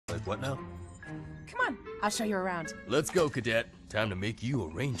What now? Come on, I'll show you around. Let's go, Cadet. Time to make you a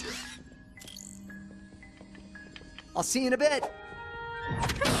ranger. I'll see you in a bit.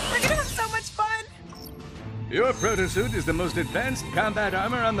 We're gonna have so much fun! Your protosuit is the most advanced combat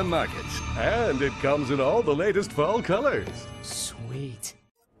armor on the market. And it comes in all the latest fall colors. Sweet.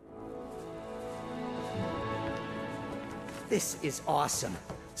 This is awesome.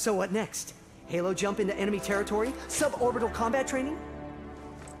 So what next? Halo jump into enemy territory? Suborbital combat training?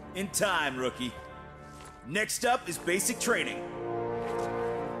 In time, rookie. Next up is basic training.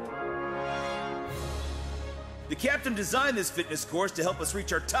 The captain designed this fitness course to help us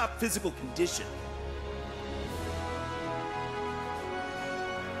reach our top physical condition.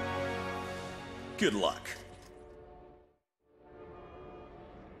 Good luck.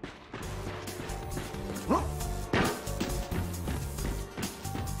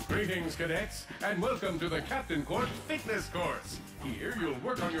 Greetings, cadets, and welcome to the Captain Court Fitness Course. Here, you'll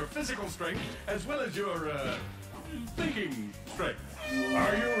work on your physical strength as well as your, thinking strength.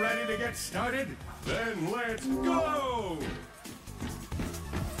 Are you ready to get started? Then let's go!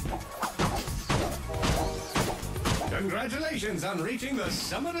 Congratulations on reaching the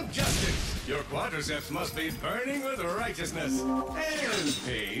summit of justice. Your quadriceps must be burning with righteousness and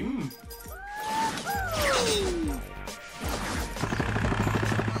pain.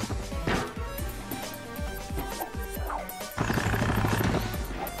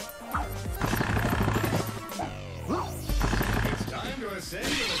 Ascend to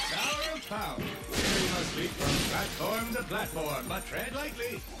the Tower of Power. You must leap from platform to platform, but tread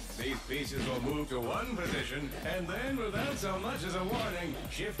lightly. These pieces will move to one position, and then, without so much as a warning,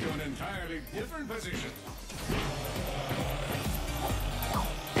 shift to an entirely different position.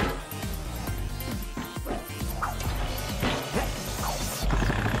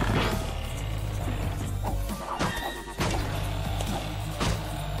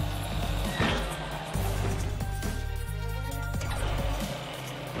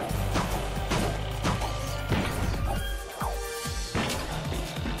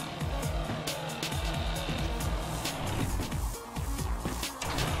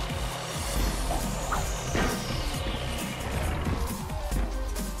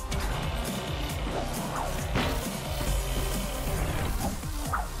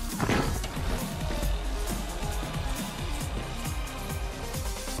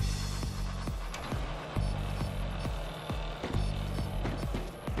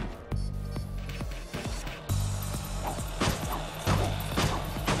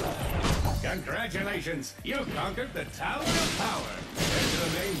 Congratulations! You conquered the Tower of Power! Head to the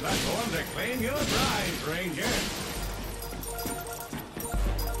main platform to claim your prize, Ranger!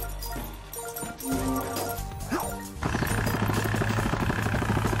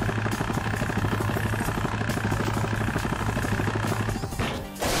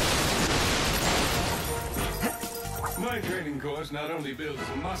 My training course not only builds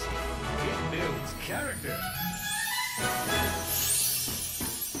muscle, it builds character.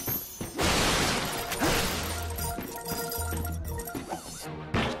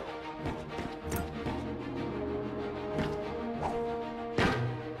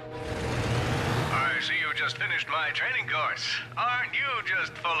 Finished my training course. Aren't you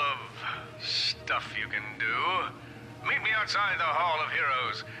just full of stuff you can do? Meet me outside the Hall of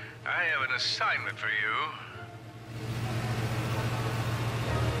Heroes. I have an assignment for you.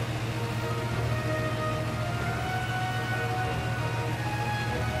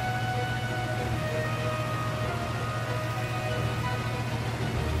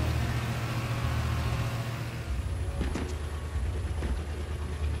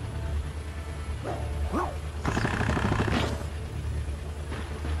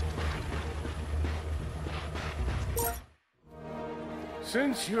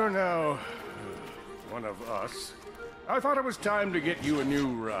 Since you're now one of us, I thought it was time to get you a new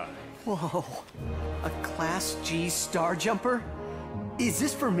ride. Whoa. A Class G Star Jumper? Is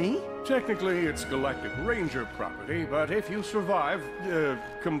this for me? Technically, it's Galactic Ranger property, but if you survive,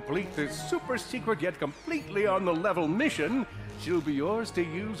 complete this super secret yet completely on the level mission, she'll be yours to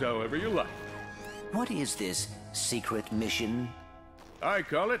use however you like. What is this secret mission? I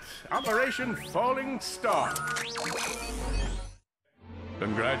call it Operation Falling Star.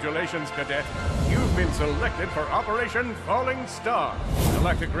 Congratulations, Cadet. You've been selected for Operation Falling Star.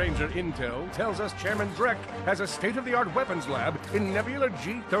 Galactic Ranger Intel tells us Chairman Drek has a state-of-the-art weapons lab in Nebula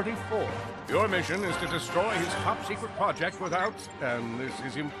G-34. Your mission is to destroy his top-secret project without, and this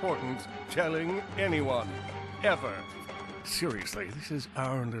is important, telling anyone. Ever. Seriously, this is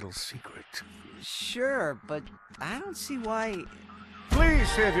our little secret. Sure, but I don't see why...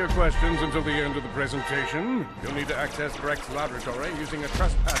 Please save your questions until the end of the presentation. You'll need to access Brecht's laboratory using a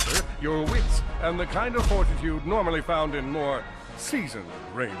trespasser, your wits, and the kind of fortitude normally found in more seasoned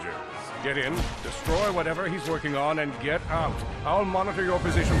Rangers. Get in, destroy whatever he's working on, and get out. I'll monitor your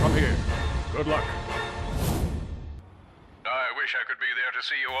position from here. Good luck. I wish I could be there to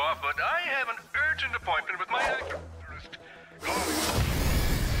see you off, but I have an urgent appointment with my acupuncturist.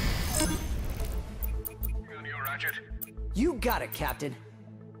 On you, Ratchet. You got it, Captain.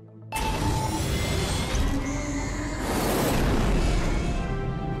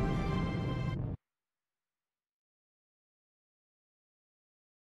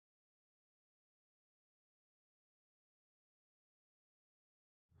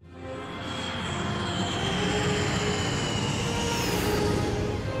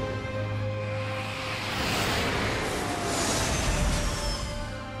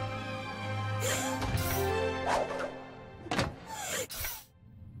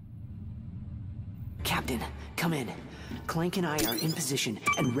 Captain, come in. Clank and I are in position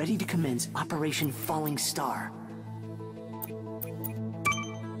and ready to commence Operation Falling Star.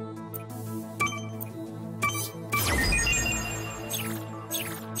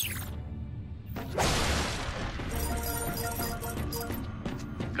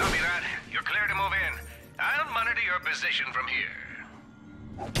 Copy that. You're clear to move in. I'll monitor your position from here.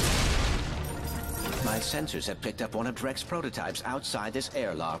 My sensors have picked up one of Dreck's prototypes outside this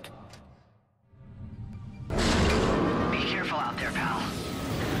airlock. Be careful out there, pal.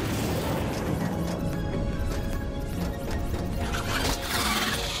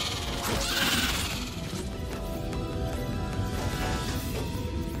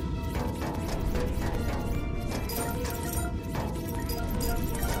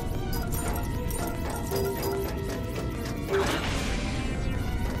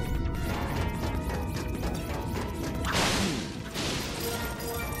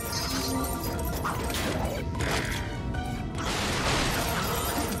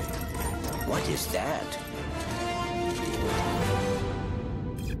 What is that?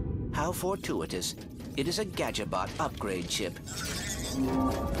 How fortuitous. It is a Gadgetbot upgrade chip.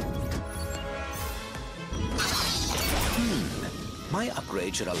 My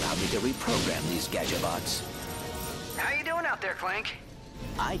upgrade should allow me to reprogram these Gadgetbots. How you doing out there, Clank?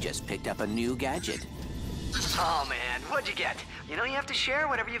 I just picked up a new gadget. Oh, man, what'd you get? You know you have to share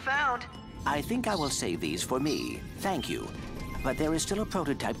whatever you found. I think I will save these for me. Thank you. But there is still a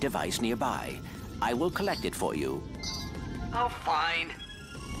prototype device nearby. I will collect it for you. Oh, fine.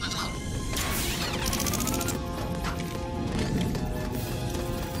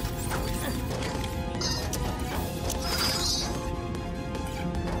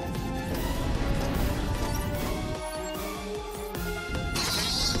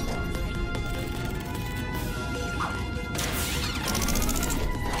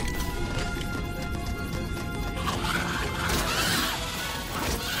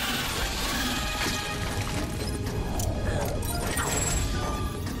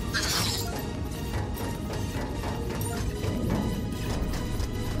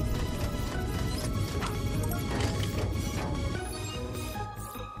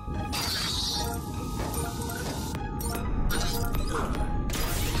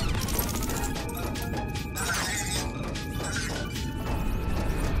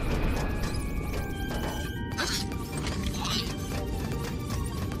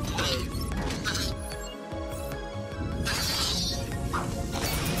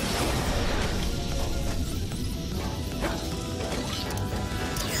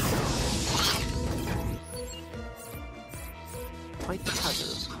 Quite the puzzle.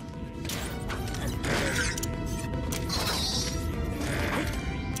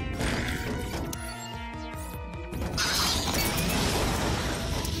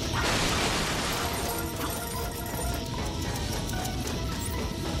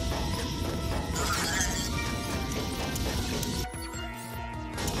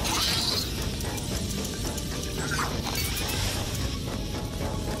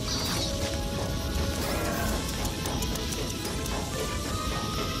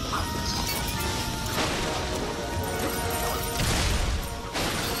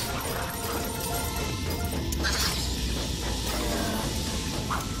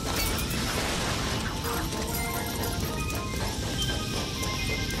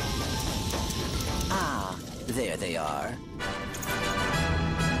 There they are.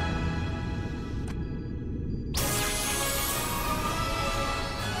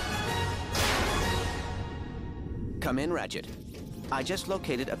 Come in, Ratchet. I just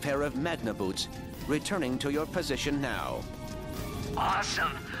located a pair of Magna boots. Returning to your position now.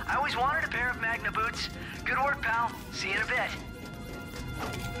 Awesome. I always wanted a pair of Magna boots. Good work, pal. See you in a bit.